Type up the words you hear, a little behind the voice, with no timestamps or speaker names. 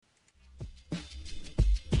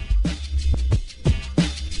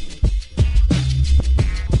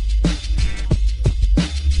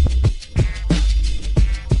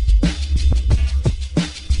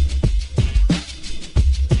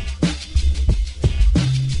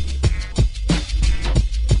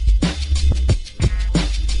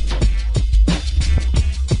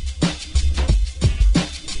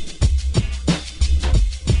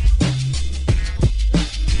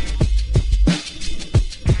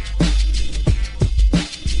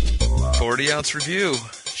40 Ounce Review,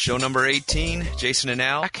 show number 18. Jason and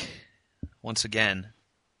Al, once again.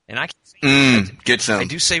 And get some. I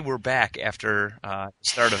do say we're back after the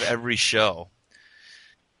start of every show.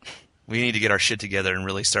 We need to get our shit together and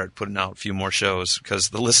really start putting out a few more shows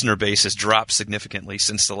because the listener base has dropped significantly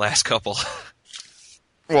since the last couple.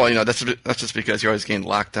 Well, that's just because you're always getting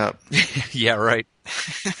locked up. Yeah, right.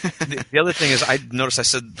 The other thing is I noticed I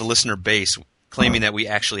said the listener base, claiming that we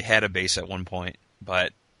actually had a base at one point.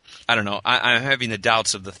 But I don't know. I'm having the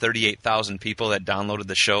doubts of the 38,000 people that downloaded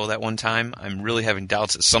the show that one time. I'm really having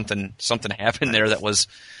doubts that something happened there that was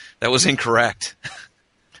incorrect.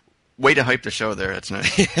 Way to hype the show there. That's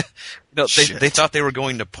nice. No, they thought they were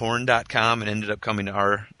going to porn.com and ended up coming to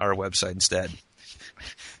our website instead.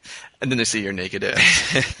 And then they see your naked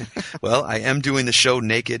ass. Well, I am doing the show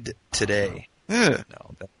naked today. Yeah.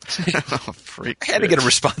 No, freak. I had to get a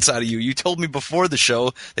response out of you. You told me before the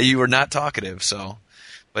show that you were not talkative, so.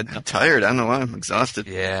 But I'm tired. I don't know why. I'm exhausted.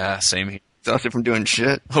 Yeah, same here. Exhausted from doing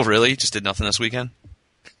shit. Oh, really? Just did nothing this weekend?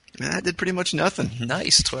 I did pretty much nothing.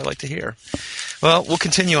 Nice. That's what I like to hear. Well, we'll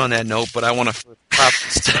continue on that note, but I want to pop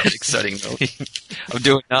an exciting note. I'm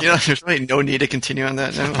doing nothing. There's really no need to continue on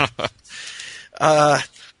that note.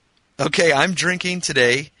 Okay, I'm drinking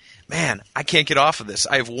today. Man, I can't get off of this.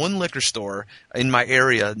 I have one liquor store in my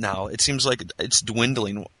area now. It seems like it's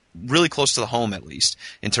dwindling, really close to the home at least,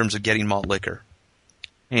 in terms of getting malt liquor.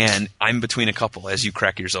 And I'm between a couple as you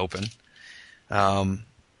crack yours open. I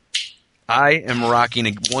am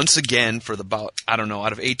rocking once again for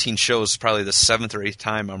out of 18 shows, probably the 7th or 8th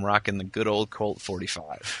time I'm rocking the good old Colt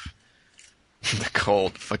 45. The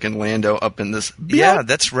Colt, fucking Lando up in this. Yeah,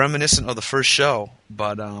 that's reminiscent of the first show.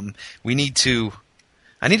 But I need to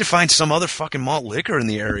find some other fucking malt liquor in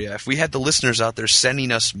the area. If we had the listeners out there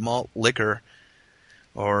sending us malt liquor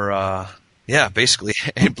or, basically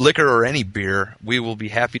liquor or any beer, we will be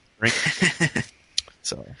happy to drink.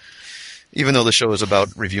 So, even though the show is about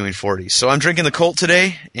reviewing 40s. So I'm drinking the Colt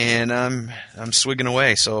today, and I'm swigging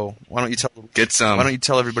away. So why don't you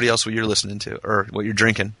tell everybody else what you're listening to or what you're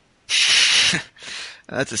drinking?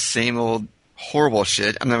 That's the same old horrible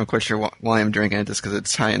shit. I'm not even quite sure why I'm drinking it, just because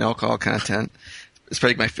it's high in alcohol content. It's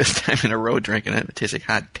probably my 5th time in a row drinking it. It tastes like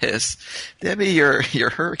hot piss. That'd be your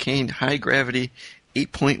Hurricane High Gravity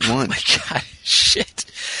 8.1. Oh my god, shit.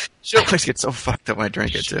 I always get so fucked up when I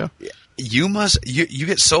drink it too. You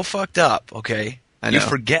get so fucked up, okay? I know. You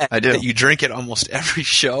forget that you drink it almost every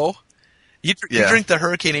show. You drink the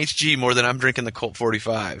Hurricane HG more than I'm drinking the Colt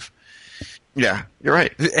 45. Yeah, you're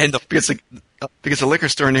right. And because the liquor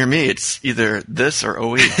store near me, it's either this or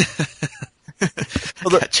OE.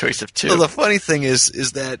 That choice of two. Well, the funny thing is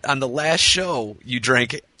that on the last show you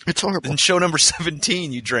drank it. It's horrible. In show number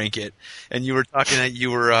 17, you drank it, and you were talking that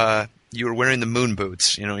you were wearing the moon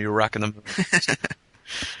boots. You were rocking the moon boots.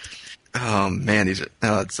 Oh man,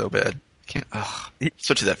 it's so bad.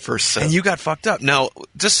 Especially that first set. And you got fucked up. Now,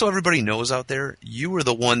 just so everybody knows out there, you were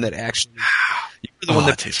the one that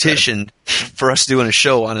petitioned for us doing a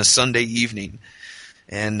show on a Sunday evening.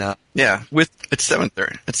 And it's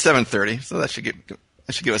 7:30. It's 7:30, so that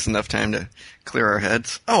should give us enough time to clear our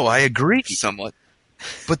heads. Oh, I agree. Somewhat.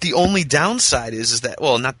 But the only downside is that,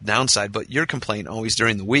 well, not the downside, but your complaint always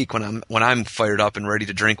during the week when I'm fired up and ready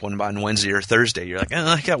to drink one on Wednesday or Thursday, you're like,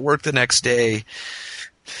 I got work the next day.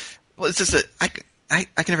 Well, it's just that I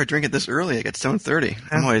can never drink it this early. I get 7:30.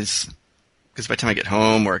 I'm always, because by the time I get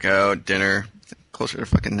home, work out, dinner, closer to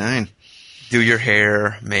fucking 9. Do your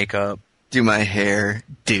hair, makeup. Do my hair,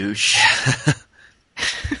 douche.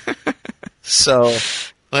 So,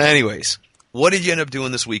 well, anyways, what did you end up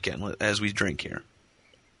doing this weekend as we drink here?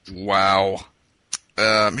 Wow.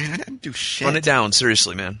 Man, I didn't do shit. Run it down,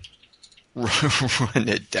 seriously, man. Run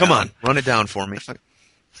it down. Come on, run it down for me. What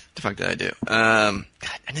the fuck did I do? God,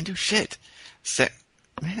 I didn't do shit. Man,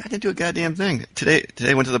 I didn't do a goddamn thing. Today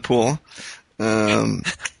I went to the pool.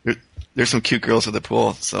 There's some cute girls at the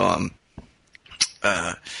pool, so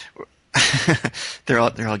they're all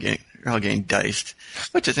getting diced,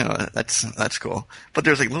 which is that's cool. But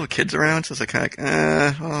there's like little kids around, so it's like kind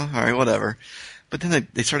of all right, whatever. But then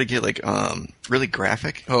they started to get really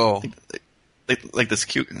graphic. Oh, like this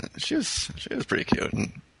cute. She was pretty cute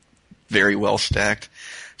and very well stacked.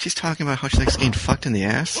 She's talking about how she likes getting fucked in the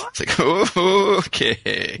ass. What? It's like,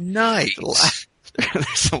 okay, nice.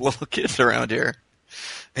 There's some little kids around here.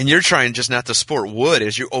 And you're trying just not to sport wood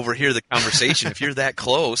as you overhear the conversation. If you're that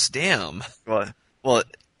close, damn. Well,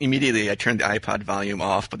 immediately I turned the iPod volume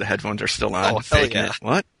off, but the headphones are still on. Oh, hell yeah. It.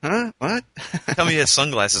 What? Huh? What? Tell me you had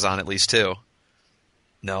sunglasses on at least, too.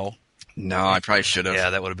 No, I probably should have.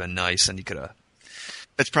 Yeah, that would have been nice, and you could have.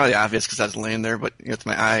 It's probably obvious because I was laying there, but with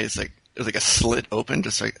my eyes, like, there's like a slit open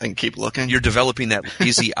just so I can keep looking. You're developing that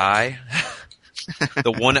lazy eye.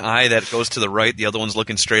 The one eye that goes to the right, the other one's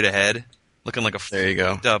looking straight ahead, looking like a there you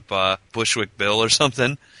go. Up Bushwick Bill or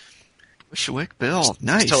something. Bushwick Bill,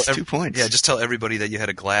 nice. 2 points. Yeah, just tell everybody that you had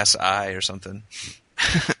a glass eye or something.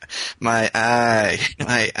 My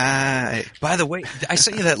eye. By the way, I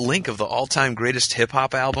sent you that link of the all-time greatest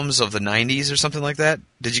hip-hop albums of the 90s or something like that.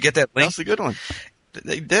 Did you get that link? That's a good one.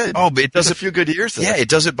 They did. Oh, but it does a few good years there. Yeah, it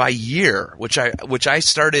does it by year, which I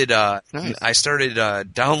started nice. I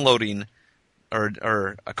started downloading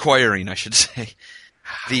or acquiring, I should say,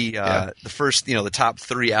 the first, the top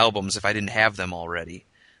 3 albums if I didn't have them already.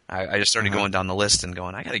 I just started going down the list and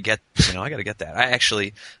going, I gotta get that.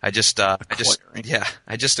 I just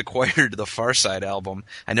acquired the Farside album.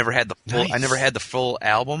 I never had the full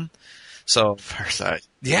album. So Farside.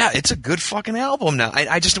 Yeah, it's a good fucking album now.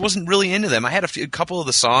 I just wasn't really into them. I had a couple of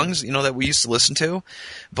the songs, that we used to listen to,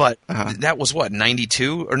 but that was what,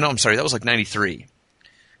 92? Or no, I'm sorry, that was like 93.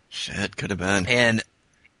 Shit, could have been. And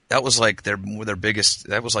that was like their biggest,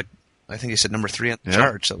 that was like, I think you said number 3 on the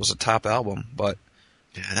charts. That was a top album, but.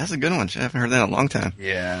 Yeah, that's a good one. I haven't heard that in a long time.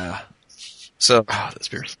 Yeah. So. Oh, that's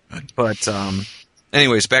good. But,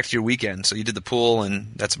 anyways, back to your weekend. So you did the pool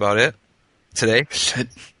and that's about it? Today? Shit.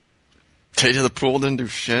 Today to the pool, didn't do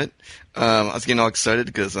shit. I was getting all excited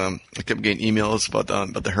because, I kept getting emails about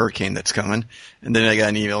the hurricane that's coming. And then I got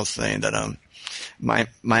an email saying that,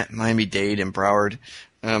 Miami-Dade and Broward,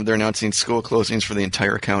 they're announcing school closings for the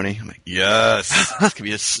entire county. I'm like, yes, this could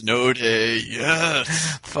be a snow day.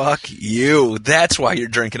 Yes. Fuck you. That's why you're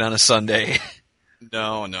drinking on a Sunday.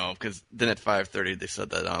 No, because then at 5:30 they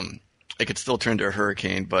said that it could still turn to a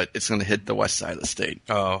hurricane, but it's going to hit the west side of the state.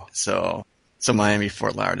 Oh. So Miami,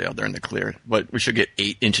 Fort Lauderdale, they're in the clear. But we should get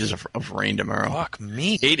 8 inches of rain tomorrow. Fuck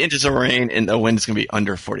me. 8 inches of rain, and the wind is going to be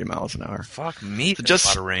under 40 miles an hour. Fuck me. So just a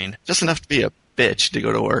lot of rain. Just enough to be a bitch to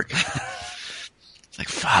go to work. It's like,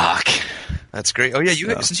 fuck. That's great. Oh, yeah,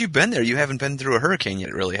 since you've been there, you haven't been through a hurricane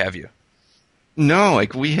yet, really, have you? No,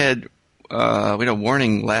 like we had a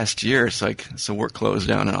warning last year, so work closed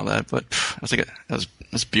down and all that. But it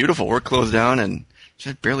was beautiful. Work closed down and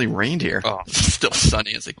it barely rained here. Oh, it's still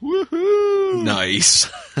sunny. It's like, woohoo! Nice.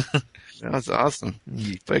 That was awesome.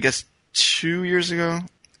 But I guess 2 years ago, I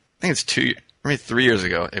think it's 3 years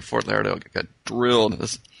ago, at Fort Lauderdale got drilled.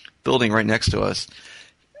 This building right next to us.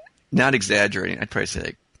 Not exaggerating, I'd probably say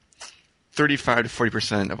like 35 to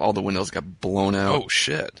 40% of all the windows got blown out. Oh,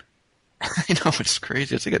 shit. I know, it's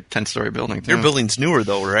crazy. It's like a 10-story building, too. Your building's newer,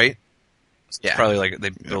 though, right? Yeah. Probably like they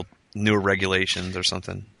built newer regulations or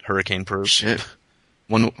something. Hurricane-proof. Shit.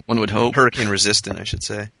 One would hope. Hurricane-resistant, I should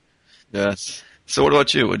say. Yes. So what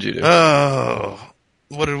about you? What'd you do? Oh,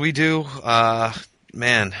 what did we do?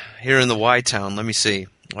 Man, here in the Y-Town, let me see.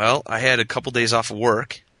 Well, I had a couple days off of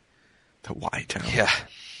work. The Y-Town. Yeah.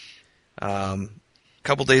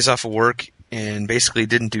 Couple days off of work and basically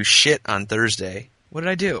didn't do shit on Thursday. What did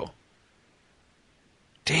I do?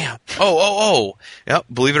 Damn. Oh. Yep.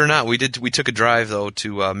 Believe it or not, we took a drive though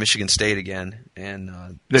to Michigan State again,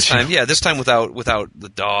 and this time without the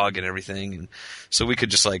dog and everything, and so we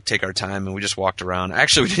could just like take our time and we just walked around.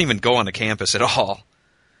 Actually, we didn't even go on the campus at all.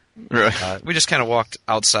 Right. We just kind of walked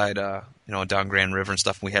outside, down Grand River and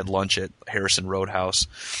stuff. And we had lunch at Harrison Roadhouse,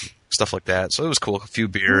 stuff like that. So it was cool. A few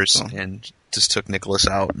beers and just took Nicholas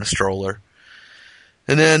out in a stroller,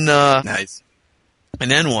 and then nice.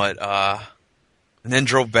 And then what? And then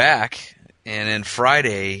drove back, and then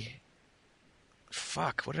Friday.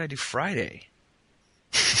 Fuck! What did I do Friday?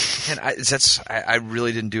 And I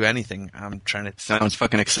really didn't do anything. I'm trying to. Sounds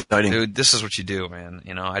fucking exciting, dude. This is what you do, man.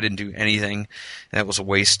 I didn't do anything. That was a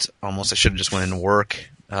waste. Almost, I should have just went into work.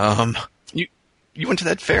 You went to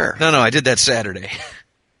that fair? No, I did that Saturday.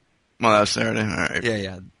 Well, that was Saturday. All right.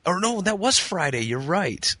 Yeah. Or no, that was Friday. You're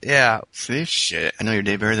right. Yeah. See, shit. I know your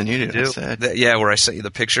day better than you do. Where I sent you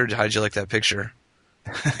the picture. How'd you like that picture?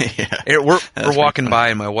 Yeah. We're walking by,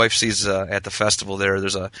 and my wife sees at the festival there.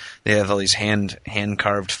 They have all these hand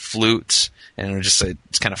carved flutes, and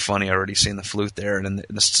it's kind of funny. I already seen the flute there, and then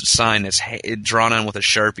the sign is drawn on with a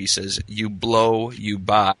Sharpie says "You blow, you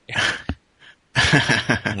buy."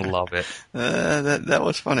 Love it. That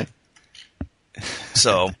was funny.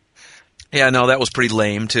 So, yeah, no, that was pretty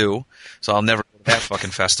lame too. So I'll never go to that fucking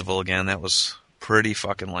festival again. That was pretty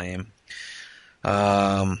fucking lame.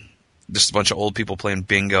 Just a bunch of old people playing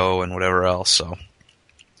bingo and whatever else. So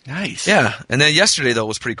nice. Yeah, and then yesterday though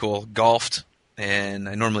was pretty cool. Golfed, and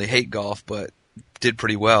I normally hate golf, but did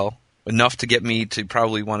pretty well. Enough to get me to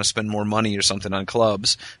probably want to spend more money or something on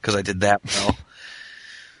clubs because I did that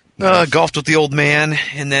well. Golfed with the old man,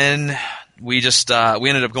 and then we just we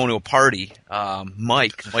ended up going to a party.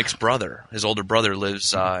 Mike's brother, his older brother,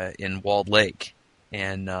 lives in Walled Lake,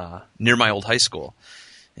 and near my old high school.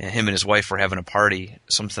 And him and his wife were having a party,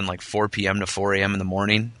 something like 4 p.m. to 4 a.m. in the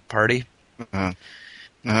morning party.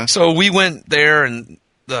 So we went there, and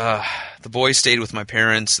the boys stayed with my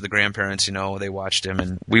parents, the grandparents. They watched him,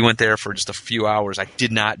 and we went there for just a few hours. I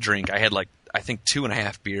did not drink. I had I think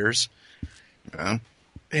 2.5 beers. Yeah.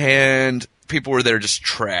 And people were there just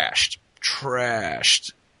trashed.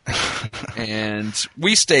 And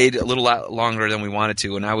we stayed a little longer than we wanted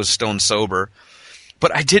to, and I was stone sober.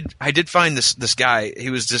 But I did find this guy. He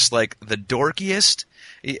was just like the dorkiest,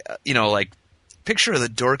 picture of the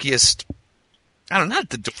dorkiest. I don't know, not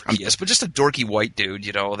the dorkiest, but just a dorky white dude,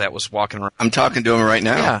 that was walking around. I'm talking to him right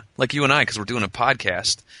now. Yeah, like you and I, because we're doing a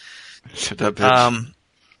podcast. Shut up, bitch.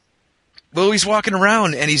 Well, he's walking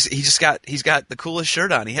around, and he's got the coolest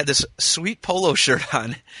shirt on. He had this sweet polo shirt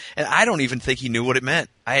on, and I don't even think he knew what it meant.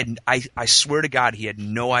 I swear to God, he had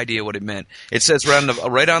no idea what it meant. It says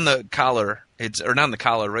right on the collar, or not on the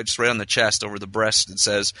collar, right, just right on the chest over the breast. It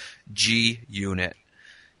says G Unit.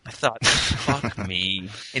 I thought, fuck me.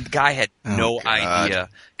 And the guy had no idea.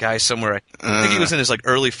 Guy somewhere, I think he was in his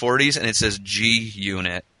early 40s, and it says G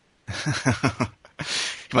Unit.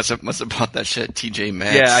 Must have bought that shit at TJ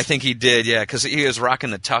Maxx. Yeah, I think he did. Yeah, because he was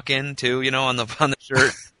rocking the tuck-in too, on the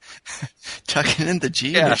shirt. Tucking in the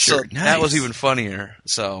G. Yeah, shirt. So nice. that was even funnier.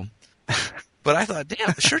 So, but I thought,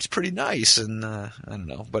 damn, the shirt's pretty nice, and I don't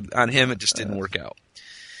know, but on him it just didn't work out.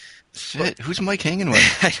 Shit, who's Mike hanging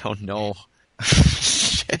with? I don't know.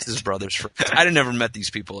 It's his brother's friend. I had never met these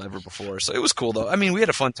people ever before, so it was cool though. I mean, we had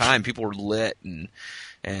a fun time. People were lit,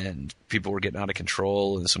 and people were getting out of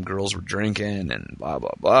control, and some girls were drinking, and blah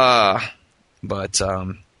blah blah. But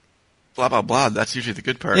blah blah blah. That's usually the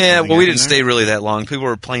good part. Yeah, well, we didn't stay really that long. People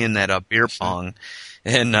were playing that beer pong,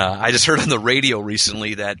 and I just heard on the radio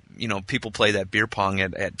recently that people play that beer pong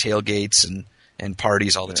at tailgates and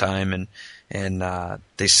parties all the time, and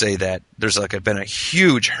they say that there's been a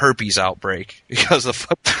huge herpes outbreak because of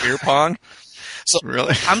beer pong. So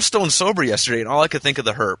really? I'm stone sober yesterday, and all I could think of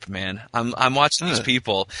the herp, man. I'm watching these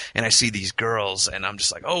people, and I see these girls, and I'm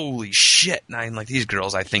just like, holy shit! And I'm like, these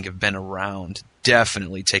girls, I think, have been around,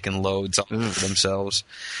 definitely taking loads off of themselves.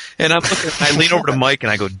 And I'm looking, I lean over to Mike,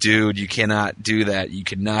 and I go, dude, you cannot do that. You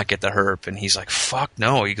cannot get the herp. And he's like, fuck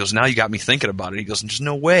no. He goes, now you got me thinking about it. He goes, there's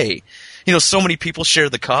no way. So many people share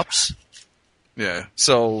the cups. Yeah.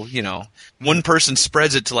 So, one person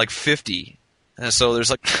spreads it to 50. And so there's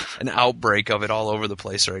an outbreak of it all over the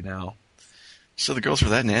place right now. So the girls were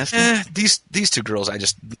that nasty? These two girls I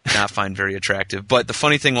just did not find very attractive. But the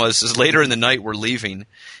funny thing is later in the night we're leaving,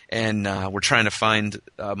 and we're trying to find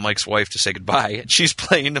Mike's wife to say goodbye. And she's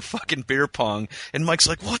playing the fucking beer pong. And Mike's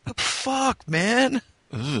like, what the fuck, man?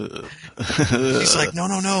 He's like,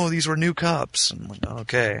 no, these were new cups. I'm like,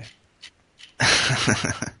 okay.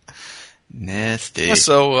 Nasty. Yeah,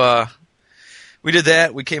 so we did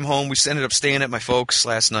that. We came home. We ended up staying at my folks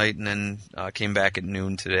last night, and then came back at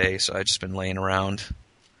noon today. So I've just been laying around.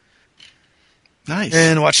 Nice.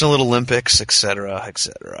 And watching a little Olympics, etc.,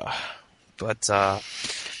 etc. But oh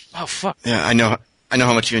fuck. Yeah, I know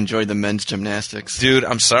how much you enjoyed the men's gymnastics. Dude,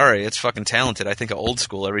 I'm sorry. It's fucking talented. I think of old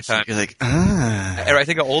school every time. You're like, I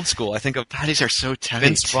think of old school. I think of bodies are so tight.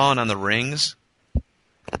 Vince Vaughn on the rings.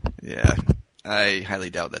 Yeah. I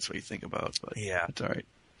highly doubt that's what you think about, but yeah, it's all right.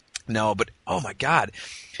 No, but oh my god,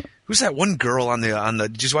 who's that one girl on the?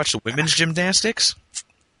 Did you watch the women's gymnastics?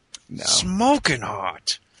 No, smoking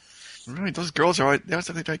hot. Really, those girls are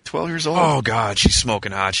like 12 years old. Oh god, she's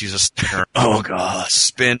smoking hot. She's a spinner. Oh god,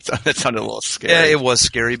 spin. That sounded a little scary. Yeah, it was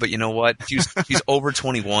scary, but you know what? She's over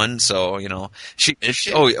 21, so she. Is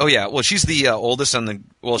she? Oh yeah. Well, she's the oldest on the.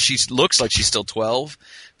 Well, she looks like she's still 12,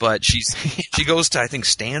 but she goes to I think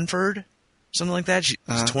Stanford. Something like that. She's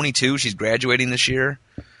 22. She's graduating this year.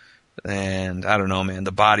 And I don't know, man.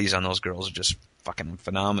 The bodies on those girls are just fucking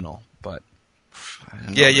phenomenal. But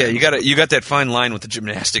yeah, you got that fine line with the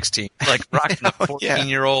gymnastics team. Like rocking the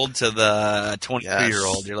 14-year-old to the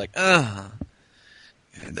 23-year-old. You're like, ugh.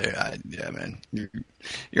 Yeah, man.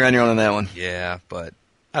 You're on your own on that one. Yeah, but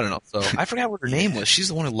I don't know. So I forgot what her name was. She's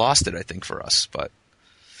the one who lost it, I think, for us. But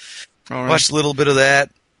watched a little bit of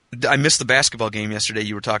that. I missed the basketball game yesterday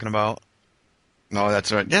you were talking about. No,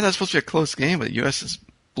 that's right. Yeah, that's supposed to be a close game, but the U.S. just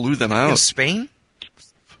blew them out. In Spain?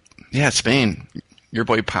 Yeah, Spain. Your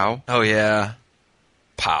boy Pau. Oh, yeah.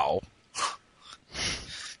 Pau.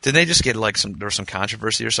 Did they just get there was some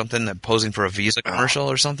controversy or something, that posing for a Visa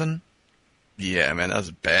commercial or something? Yeah, man, that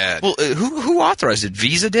was bad. Well, who authorized it?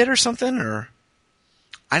 Visa did or something? Or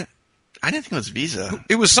I didn't think it was Visa.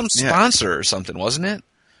 It was some sponsor or something, wasn't it?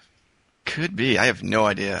 Could be. I have no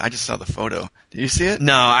idea. I just saw the photo. Did you see it?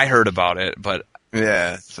 No, I heard about it, but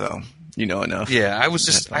Yeah. So you know enough. yeah,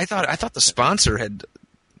 I thought the sponsor had,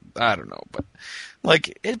 I don't know, but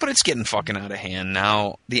but it's getting fucking out of hand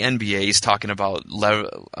now. The NBA is talking about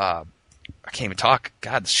I can't even talk.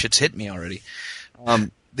 God, this shit's hit me already.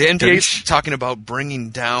 The NBA is talking about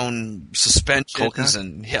bringing down suspensions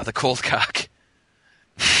and the cold cock.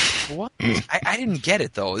 What? I didn't get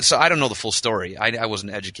it though, so I don't know the full story. I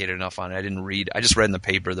wasn't educated enough on it. I didn't read. I just read in the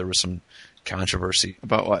paper there was some controversy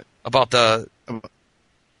About what? about the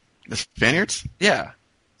Spaniards? yeah.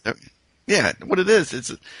 Yeah. What it is,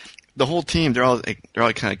 it's the whole team. They're all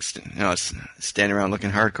kind of standing around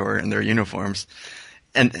looking hardcore in their uniforms,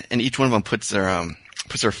 and each one of them puts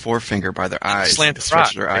their forefinger by their eyes, Slant the stretch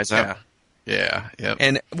rock, their eyes yeah. out. Yeah. Yep.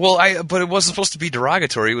 And but it wasn't supposed to be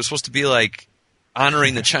derogatory. It was supposed to be like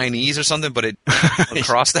honoring the Chinese or something, but it came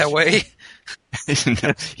across that way.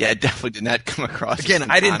 Yeah, it definitely did not come across. Again,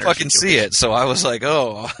 I didn't fucking see it, so I was like,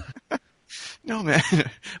 oh. No, man,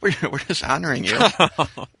 we're just honoring you.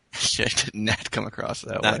 Shit, did not come across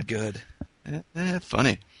that way. Not good.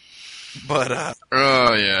 Funny. But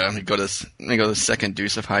oh yeah, let me go to second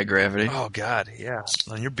deuce of high gravity. oh god, yeah.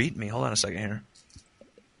 Well, you're beating me. Hold on a second here.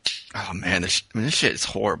 Oh man, this shit is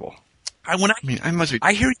horrible. I must be.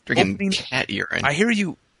 I hear you drinking cat urine. I hear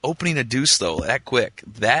you opening a deuce though that quick.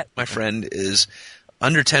 That, my friend, is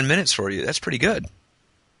under 10 minutes for you. That's pretty good.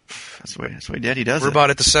 That's the way Daddy does We're it. about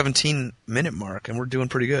at the 17-minute mark, and we're doing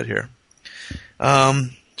pretty good here.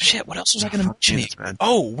 Shit, what else was I going to mention? Jesus, man.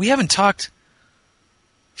 Oh, we haven't talked.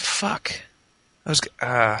 Fuck. I was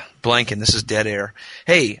blanking. This is dead air.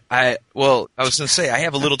 Hey, I was going to say I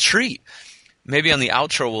have a little treat. Maybe on the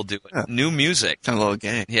outro we'll do it. Oh. New music. Sound a little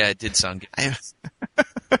gay. Yeah, it did sound good.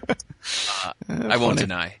 I won't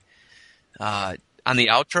deny. On the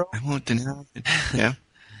outro, I won't deny it. Yeah.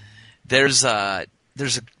 there's the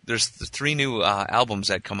 3 new albums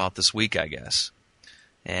that come out this week, I guess,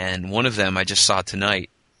 and one of them I just saw tonight.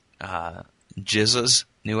 GZA's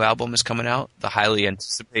new album is coming out. The highly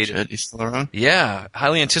anticipated. Shit, he's still around? Yeah,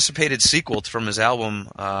 highly anticipated sequel from his album.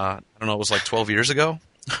 I don't know, it was like 12 years ago.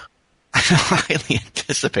 Highly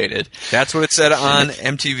anticipated. That's what it said on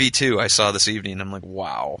MTV2. I saw this evening. I'm like,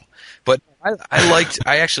 wow. But I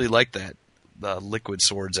actually liked that, the Liquid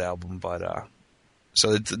Swords album. But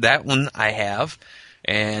so that one I have,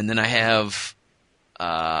 and then I have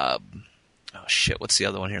oh shit, what's the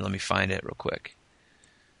other one here? Let me find it real quick.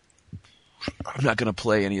 I'm not gonna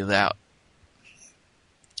play any of that.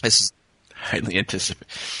 This is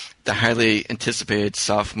The highly anticipated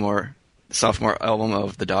sophomore album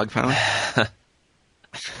of the Dog Pound. I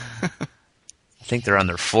think they're on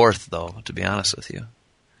their 4th, though, to be honest with you.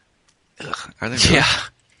 Ugh, are they really? Yeah.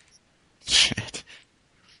 Shit.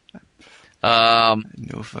 No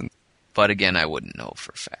fun. But again, I wouldn't know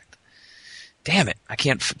for a fact. Damn it! I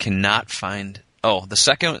cannot find. Oh,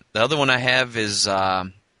 the other one I have is.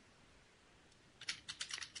 Dead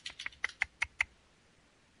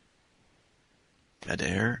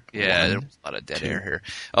air. Yeah, there's a lot of dead air here.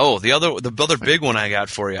 Oh, the other big one I got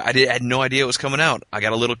for you. I had no idea it was coming out. I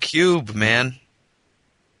got a little cube, man.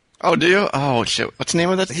 Oh, do you? Oh shit! What's the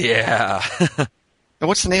name of that? Yeah.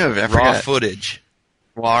 What's the name of it? I Raw forgot. footage.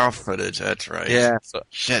 Raw footage. That's right. Yeah.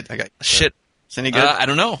 Shit. I got shit. Is any good? I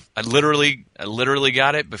don't know. I literally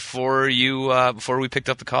got it before we picked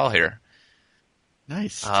up the call here.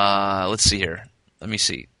 Nice. Let's see here. Let me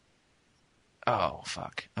see. Oh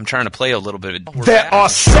fuck! I'm trying to play a little bit of. There are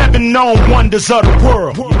 7 known wonders of the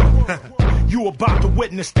world. You about to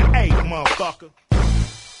witness the 8th, motherfucker.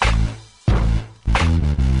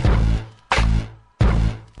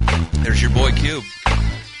 There's your boy Cube.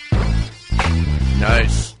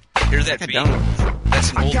 Nice. Hear that beat?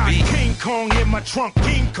 That's an I old got beat. King Kong in my trunk,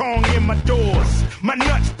 King Kong in my doors. My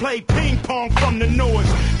nuts play ping pong from the noise.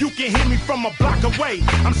 You can hear me from a block away.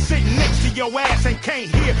 I'm sitting next to your ass and can't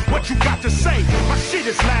hear what you got to say. My shit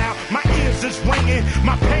is loud, my ears is ringing,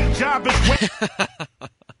 my paint job is wet.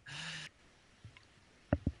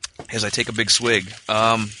 As I take a big swig,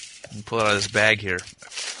 pull it out of this bag here.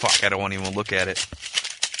 Fuck, I don't want to even look at it.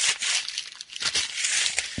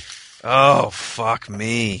 Oh, fuck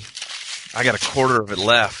me. I got a quarter of it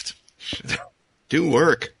left. Do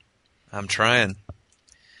work. I'm trying.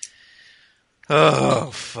 Oh,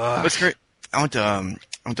 fuck. That's great. I went to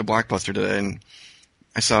Blockbuster today and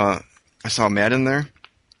I saw Madden there.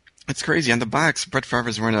 It's crazy. On the box, Brett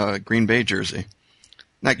Favre's wearing a Green Bay jersey.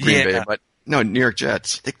 Not Green Bay, but no, New York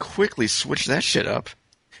Jets. They quickly switched that shit up.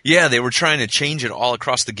 Yeah, they were trying to change it all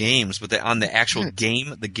across the games, but on the actual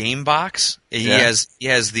game, the game box, he has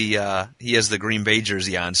the Green Bay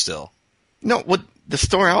jersey on still. No, what the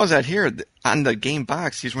store I was at here, on the game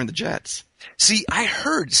box, he's wearing the Jets. See,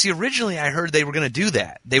 originally I heard they were going to do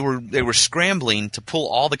that. They were scrambling to pull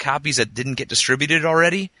all the copies that didn't get distributed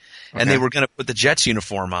already, and they were going to put the Jets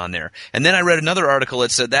uniform on there. And then I read another article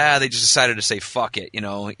that said, they just decided to say, fuck it. You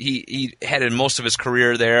know, he had in most of his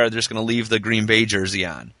career there. They're just going to leave the Green Bay jersey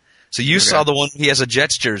on. So you saw the one, he has a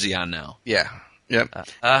Jets jersey on now. Yeah. Yep.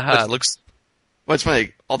 It looks... Well, it's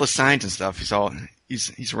funny, all the signs and stuff,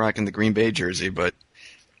 he's rocking the Green Bay jersey, but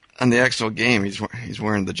on the actual game, he's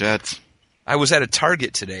wearing the Jets. I was at a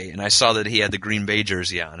Target today, and I saw that he had the Green Bay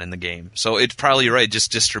jersey on in the game. So it's probably right,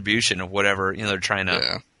 just distribution of whatever, they're trying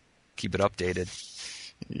to keep it updated.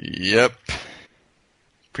 Yep.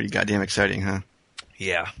 Pretty goddamn exciting, huh?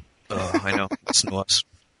 Yeah. I know. Listen to us.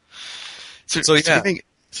 So yeah. Do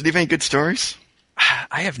you have any good stories?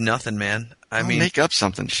 I have nothing, man. I mean, make up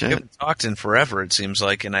something, shit. We haven't talked in forever, it seems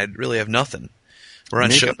like, and I really have nothing. We're on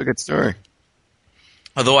Make up a good story.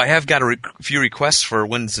 Although I have got a few requests for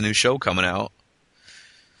when's the new show coming out.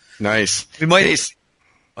 Nice. We might.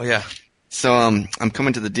 Oh yeah. So I'm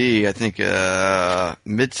coming to the D. I think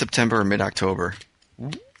mid-September or mid-October.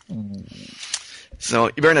 So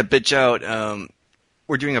you better not bitch out.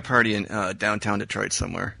 We're doing a party in downtown Detroit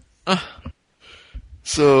somewhere.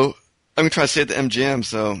 So I'm gonna try to stay at the MGM.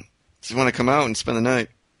 So if you want to come out and spend the night,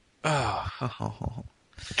 I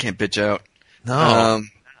can't bitch out. No.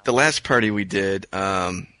 The last party we did,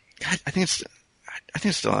 I think it's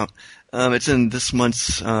still out. It's in this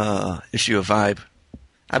month's issue of Vibe.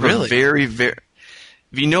 I have a very, very.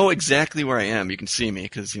 If you know exactly where I am, you can see me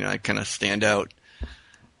because I kind of stand out.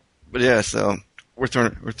 But yeah, so we're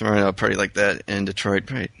throwing a party like that in Detroit,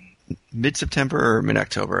 right? Mid-September or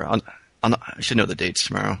mid-October. I should know the dates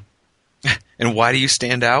tomorrow. And why do you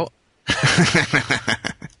stand out?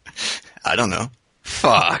 I don't know.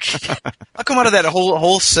 Fuck. How come out of that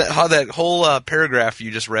whole paragraph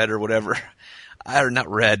you just read or whatever? Not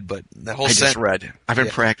read, but that whole just read. I've been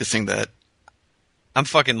practicing that. I'm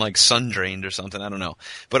fucking like sun drained or something. I don't know,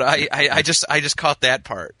 but I just caught that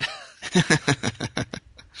part.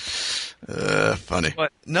 Funny.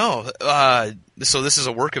 But no. So this is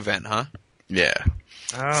a work event, huh? Yeah.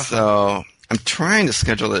 So I'm trying to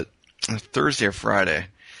schedule it Thursday or Friday,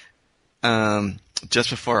 just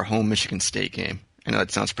before our home Michigan State game. I know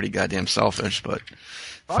it sounds pretty goddamn selfish, but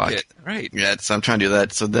fuck it. Right. Yeah, so I'm trying to do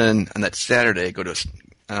that. So then on that Saturday, go to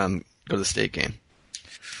the state game.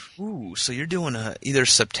 Ooh, so you're doing either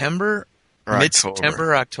September or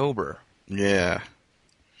mid-September or October. Yeah.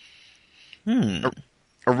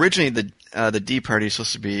 Originally, the D party is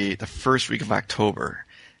supposed to be the first week of October,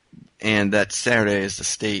 and that Saturday is the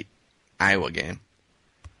state Iowa game.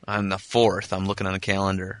 On the 4th, I'm looking on the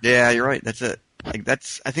calendar. Yeah, you're right. That's it.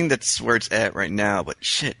 I think that's where it's at right now. But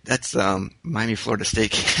shit, that's Miami Florida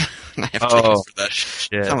State game. I have tickets for that.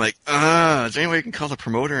 Shit. So I'm like, is there any way you can call the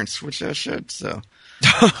promoter and switch that shit? So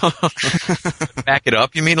back it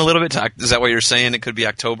up. You mean a little bit? Is that what you're saying? It could be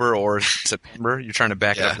October or September. You're trying to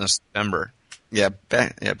back it up in September. Yeah,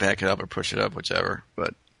 back it up or push it up, whichever.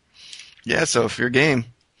 But yeah, so if you're game,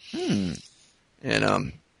 and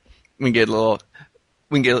we can get a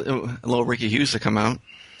little Ricky Hughes to come out.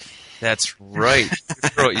 That's right.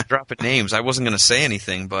 You're dropping names. I wasn't going to say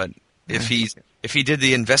anything, but if he did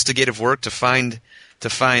the investigative work to find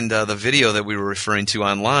the video that we were referring to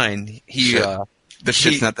online, the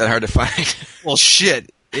shit's not that hard to find. Well,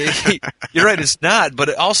 shit. You're right, it's not.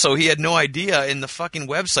 But also, he had no idea, and the fucking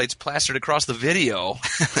website's plastered across the video.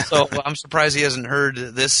 So I'm surprised he hasn't heard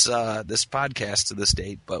this podcast to this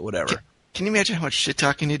date. But whatever. Can you imagine how much shit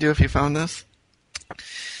talking you do if you found this?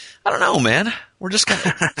 I don't know, man. We're just kind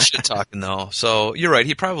of shit talking though. So you're right.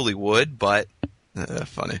 He probably would, but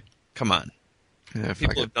funny. Come on. Yeah,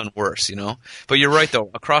 people have done worse, But you're right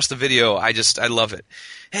though. Across the video, I love it.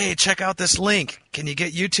 Hey, check out this link. Can you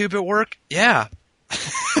get YouTube at work? Yeah.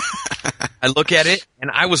 I look at it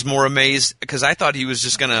and I was more amazed because I thought he was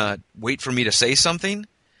just gonna wait for me to say something.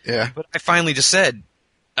 Yeah. But I finally just said,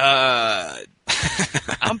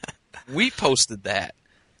 we posted that.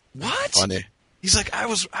 What? Funny. He's like, I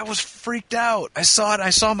was freaked out. I saw it. I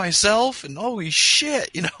saw myself, and holy shit,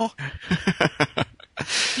 He goes,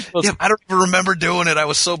 I don't even remember doing it. I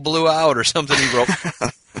was so blew out or something. He wrote. Yeah,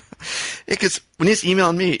 because when he's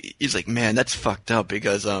emailing me, he's like, "Man, that's fucked up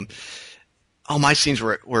because all my scenes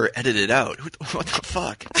were edited out. What the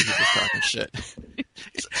fuck?" He's just talking shit.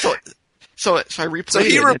 So I replayed it. So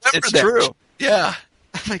he remembered it's that. True. Yeah.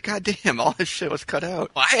 I'm like, God damn, all this shit was cut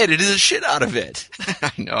out. Well, I edited the shit out of it.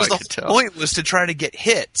 I know, I could tell. The point was to try to get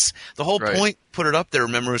hits. The whole point, put it up there,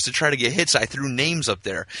 remember, was to try to get hits. I threw names up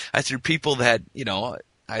there. I threw people that,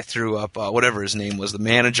 I threw up whatever his name was, the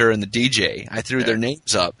manager and the DJ. I threw their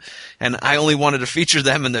names up, and I only wanted to feature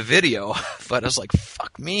them in the video. But I was like,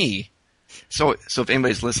 "Fuck me." So if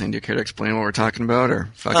anybody's listening, do you care to explain what we're talking about, or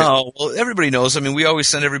fuck it? Oh, well, everybody knows. I mean, we always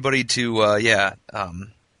send everybody to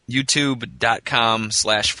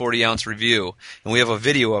YouTube.com/40ounce review, and we have a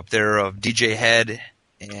video up there of DJ Head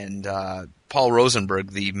and Paul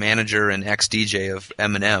Rosenberg, the manager and ex-DJ of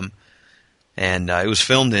Eminem, and it was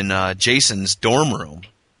filmed in Jason's dorm room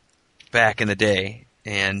back in the day,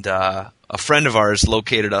 and a friend of ours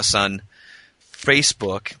located us on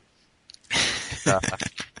Facebook.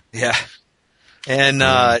 Yeah. And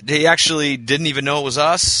they actually didn't even know it was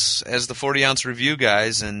us as the 40-ounce review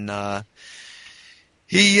guys, and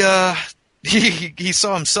he saw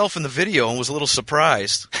himself in the video and was a little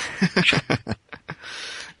surprised.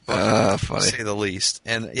 Funny. To say the least.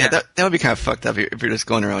 And yeah, that would be kind of fucked up if you're just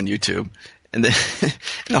going around YouTube and then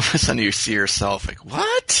and all of a sudden you see yourself like,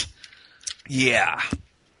 what? Yeah.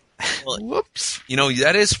 Well, whoops. You know,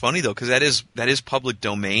 that is funny though, because that is public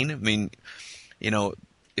domain. I mean, you know,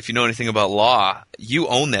 if you know anything about law, you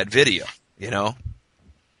own that video, you know,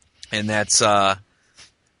 and that's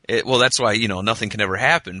that's why, you know, nothing can ever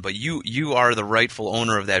happen. But you are the rightful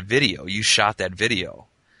owner of that video. You shot that video,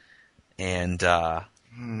 and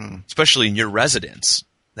especially in your residence,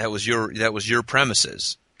 that was your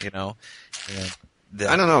premises, you know. I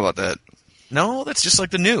don't know about that. No, that's just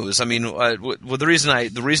like the news. I mean, the reason I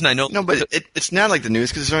know. No, but it's not like the news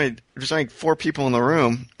because there's only 4 people in the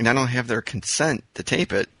room, and I don't have their consent to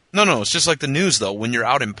tape it. No, it's just like the news though. When you're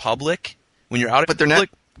out in public, But they're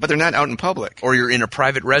not out in public. Or you're in a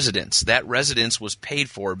private residence. That residence was paid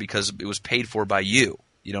for because it was paid for by you.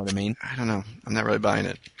 You know what I mean? I don't know. I'm not really buying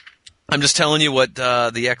it. I'm just telling you what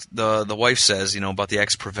the wife says, you know, about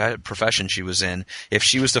the profession she was in. If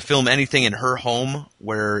she was to film anything in her home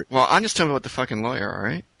where... Well, I'm just telling you about the fucking lawyer, all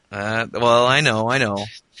right? Well, I know.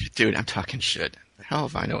 Dude, I'm talking shit. Hell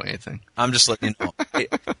if I know anything. I'm just letting you know.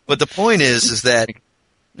 But the point is that...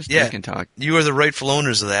 Just yeah, can talk. You are the rightful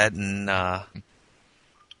owners of that, and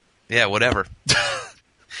yeah, whatever.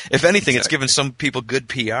 If anything, it's given some people good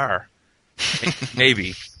PR,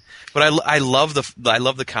 maybe. But I love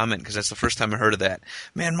the comment because that's the first time I heard of that.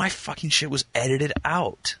 Man, my fucking shit was edited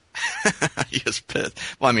out. He was pissed.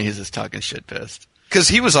 Well, I mean, he's just talking shit pissed. Because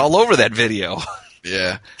he was all over that video.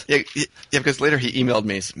 Yeah. Because later he emailed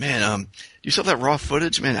me. He said, man, do you still have that raw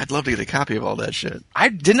footage? Man, I'd love to get a copy of all that shit.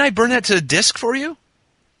 Didn't I burn that to a disc for you?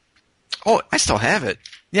 Oh, I still have it.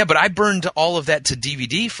 Yeah, but I burned all of that to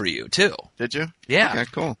DVD for you, too. Did you? Yeah. Okay,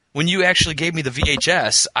 cool. When you actually gave me the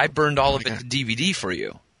VHS, I burned all of it to DVD for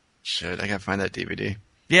you. Shit, I gotta find that DVD.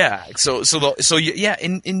 Yeah. In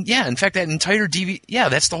fact, that entire DVD, yeah,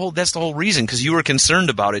 that's the whole reason, because you were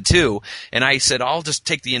concerned about it, too. And I said, I'll just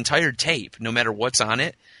take the entire tape, no matter what's on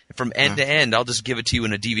it, from end to end, I'll just give it to you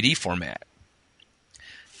in a DVD format.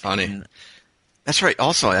 Funny. That's right.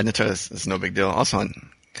 Also, I didn't tell you this is no big deal. Also,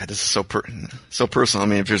 God, this is so personal. I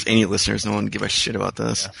mean, if there's any listeners, no one give a shit about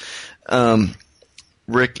this. Yeah.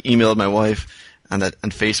 Rick emailed my wife on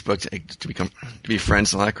Facebook to be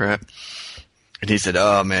friends and all that crap, and he said,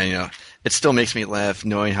 "Oh man, you know, it still makes me laugh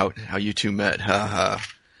knowing how you two met." Ha ha.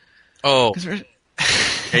 Oh.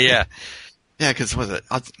 Yeah. Yeah, because what was it?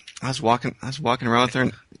 I was walking around with her,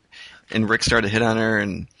 and Rick started to hit on her,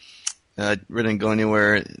 and we didn't go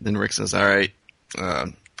anywhere. Then Rick says, "All right."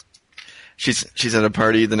 She's at a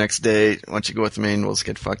party the next day. Why don't you go with me and we'll just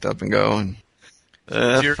get fucked up and go? And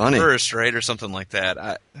you're funny. First, right, or something like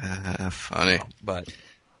that. Funny, but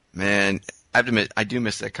man, I have to admit, I do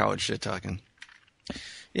miss that college shit talking.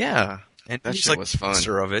 Yeah, and that he's shit like was fun.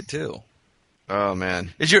 Of it too. Oh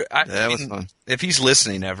man, that was fun. If he's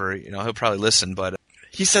listening ever, you know, he'll probably listen. But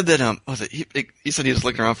he said that he said he was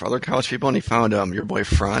looking around for other college people and he found your boy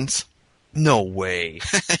Franz. No way.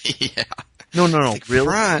 Yeah. No, like, really?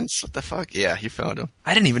 Franz, what the fuck? Yeah, he found him.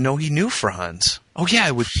 I didn't even know he knew Franz. Oh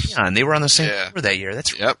yeah, with Dion, they were on the same tour that year.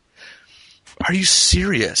 Yep. Are you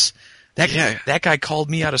serious? That guy called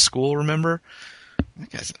me out of school. Remember? That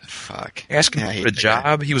guy's fuck. Asking for a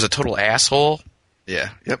job. He was a total asshole. Yeah.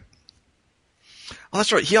 Yep. Oh,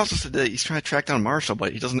 that's right. He also said that he's trying to track down Marshall,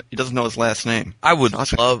 but he doesn't know his last name. I would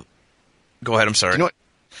love. Go ahead. I'm sorry. You know what?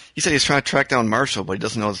 He said he's trying to track down Marshall, but he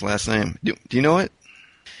doesn't know his last name. Do you know it?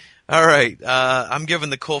 All right. I'm giving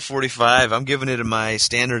the Colt 45. I'm giving it my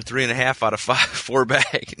standard 3.5 out of 4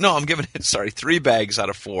 bag. No, I'm giving it 3 bags out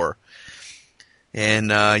of 4.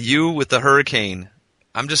 And you with the Hurricane.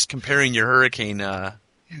 I'm just comparing your Hurricane. The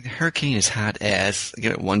Hurricane is hot ass. I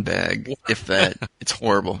give it 1 bag, if that. It's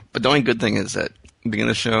horrible. But the only good thing is that at the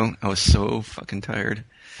beginning of the show, I was so fucking tired.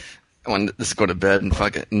 I wanted to just go to bed and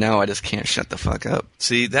fuck it. Now I just can't shut the fuck up.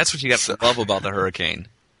 See, that's what you got to love about the Hurricane.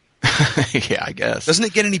 Yeah, I guess. Doesn't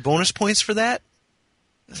it get any bonus points for that?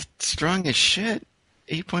 It's strong as shit.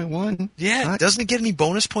 8.1. Yeah, doesn't it get any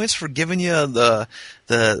bonus points for giving you the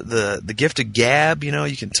gift of gab? You know,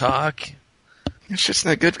 you can talk. It's just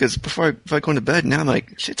not good because if I go into bed now, I'm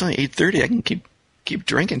like, shit, it's only 8:30. I can keep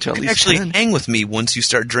drinking until at least actually 10. Hang with me once you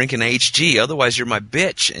start drinking HG. Otherwise, you're my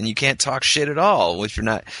bitch, and you can't talk shit at all if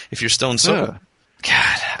you're stone sober.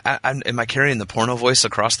 God, am I carrying the porno voice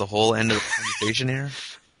across the whole end of the conversation here?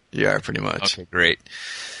 Yeah, pretty much. Okay, great.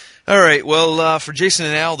 All right. Well, for Jason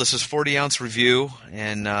and Al, this is 40 Ounce Review,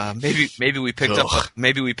 and maybe we picked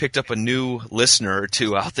up a new listener or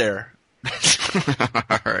two out there.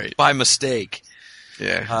 All right. By mistake.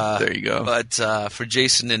 Yeah. There you go. But for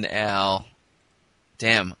Jason and Al,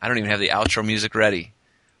 damn, I don't even have the outro music ready.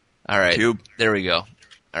 All right. Cube. There we go. All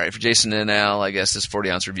right. For Jason and Al, I guess this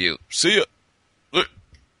 40 Ounce Review. See ya. Look.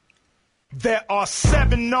 There are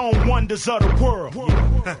 7 known wonders of the world.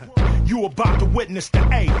 You about to witness the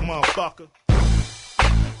 8th, motherfucker.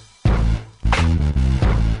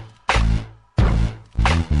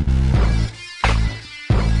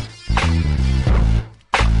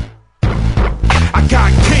 I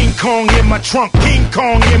got King Kong in my trunk, King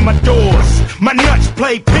Kong in my doors. My nuts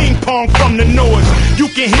play ping pong from the noise. You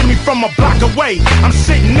can hear me from a block away. I'm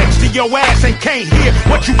sitting next to your ass and can't hear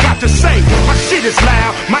what you got to say. My shit is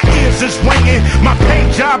loud, my ears is ringing. My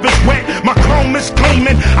paint job is wet, my chrome is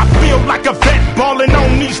gleaming. I feel like a vet balling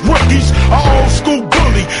on these rookies. A old school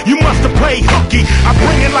bully, you must have played hooky. I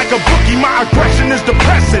bring it like a bookie, my aggression is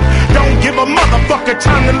depressing. Don't give a motherfucker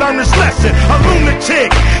time to learn this lesson. A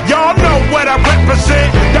lunatic, y'all know what I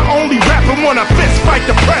represent. The only rapper wanna fist fight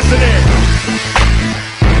the president.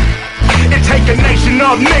 It take a nation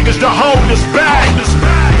of niggas to hold us back.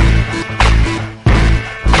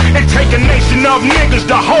 It take a nation of niggas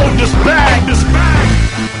to hold us back.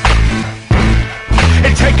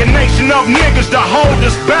 It take a nation of niggas to hold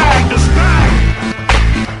us back.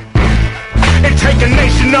 It take a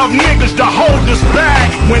nation of niggas to hold us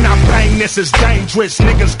back. When I bang this, it's dangerous.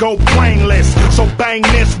 Niggas go brainless. So bang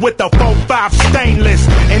this with a 4-5 stainless.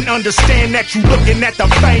 And understand that you looking at the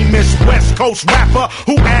famous West Coast rapper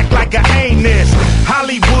who act like a anus.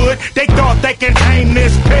 Hollywood, they thought they can tame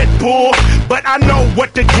this pit bull, but I know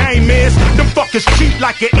what the game is. Them fuckers cheat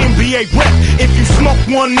like an NBA rep. If you smoke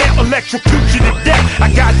one, they'll electrocute you to death.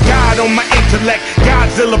 I got God on my intellect,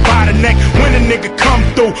 Godzilla by the neck. When a nigga come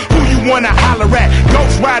through, who you wanna holler at?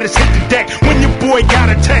 Ghost Riders hit the deck when your boy got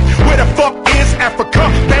attacked. Where the fuck is Africa?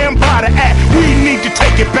 Bam by the act. We need to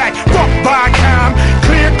take it back. Fuck Viacom,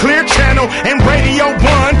 Clear Channel, and Radio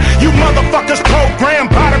 1. You motherfuckers programmed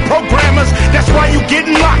by the programmers. That's why you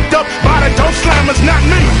getting locked up by the dope slammers, not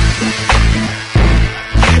me.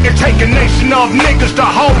 It take a nation of niggas to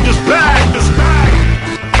hold us back.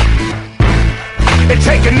 It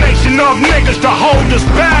take a nation of niggas to hold us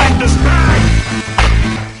back.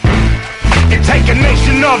 It take a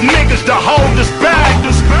nation of niggas to hold us back.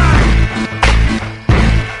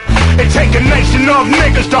 It take a nation of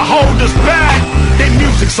niggas to hold us back. Their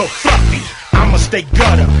music so fluffy, I'ma stay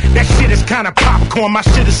gutter. That shit is kinda popcorn, my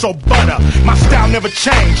shit is so butter. My style never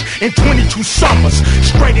changed in 22 summers.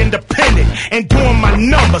 Straight independent and doing my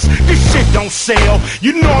numbers. This shit don't sell,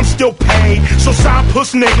 you know I'm still paid. So side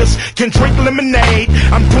puss niggas can drink lemonade.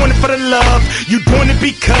 I'm doing it for the love, you doing it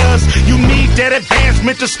because you need that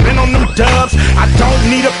advancement to spend on them dubs. I don't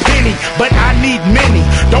need a penny, but I need many.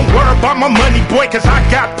 Don't worry about my money, boy, cause I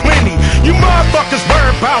got plenty. You motherfuckers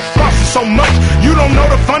worry about flossing so much, you don't know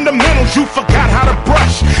the fundamentals, you forgot how to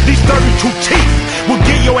brush. These 32 teeth will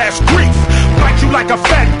give your ass grief. Bite you like a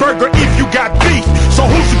fat burger if you got beef. So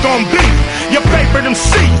who's it gonna be? Your favorite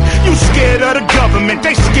MC. You scared of the government,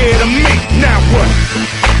 they scared of me. Now what?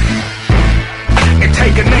 It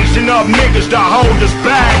take a nation of niggas to hold us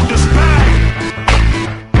back.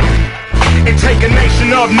 It take a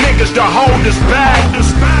nation of niggas to hold us back.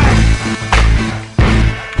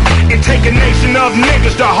 It take a nation of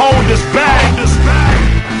niggas to hold us back.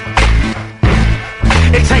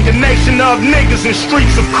 It take a nation of niggas in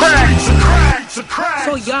streets of crack.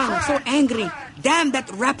 So young, so angry. Damn that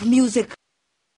rap music.